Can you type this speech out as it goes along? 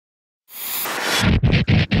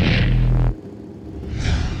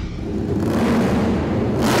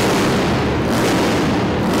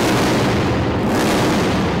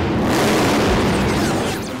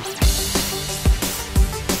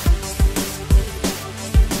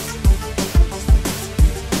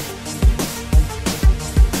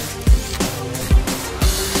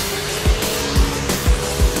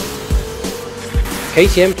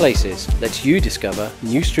KTM Places lets you discover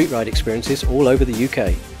new street ride experiences all over the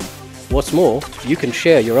UK. What's more, you can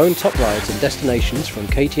share your own top rides and destinations from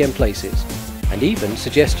KTM Places, and even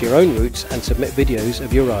suggest your own routes and submit videos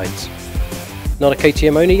of your rides. Not a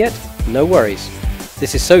KTM owner yet? No worries.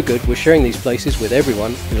 This is so good we're sharing these places with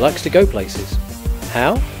everyone who likes to go places.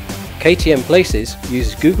 How? KTM Places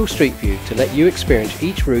uses Google Street View to let you experience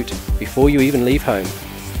each route before you even leave home.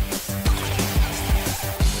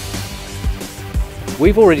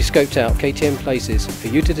 We've already scoped out KTM Places for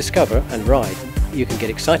you to discover and ride. You can get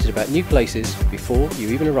excited about new places before you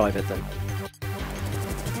even arrive at them.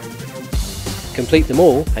 Complete them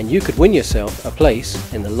all and you could win yourself a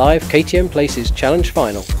place in the live KTM Places Challenge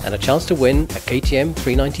Final and a chance to win a KTM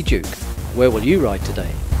 390 Duke. Where will you ride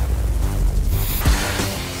today?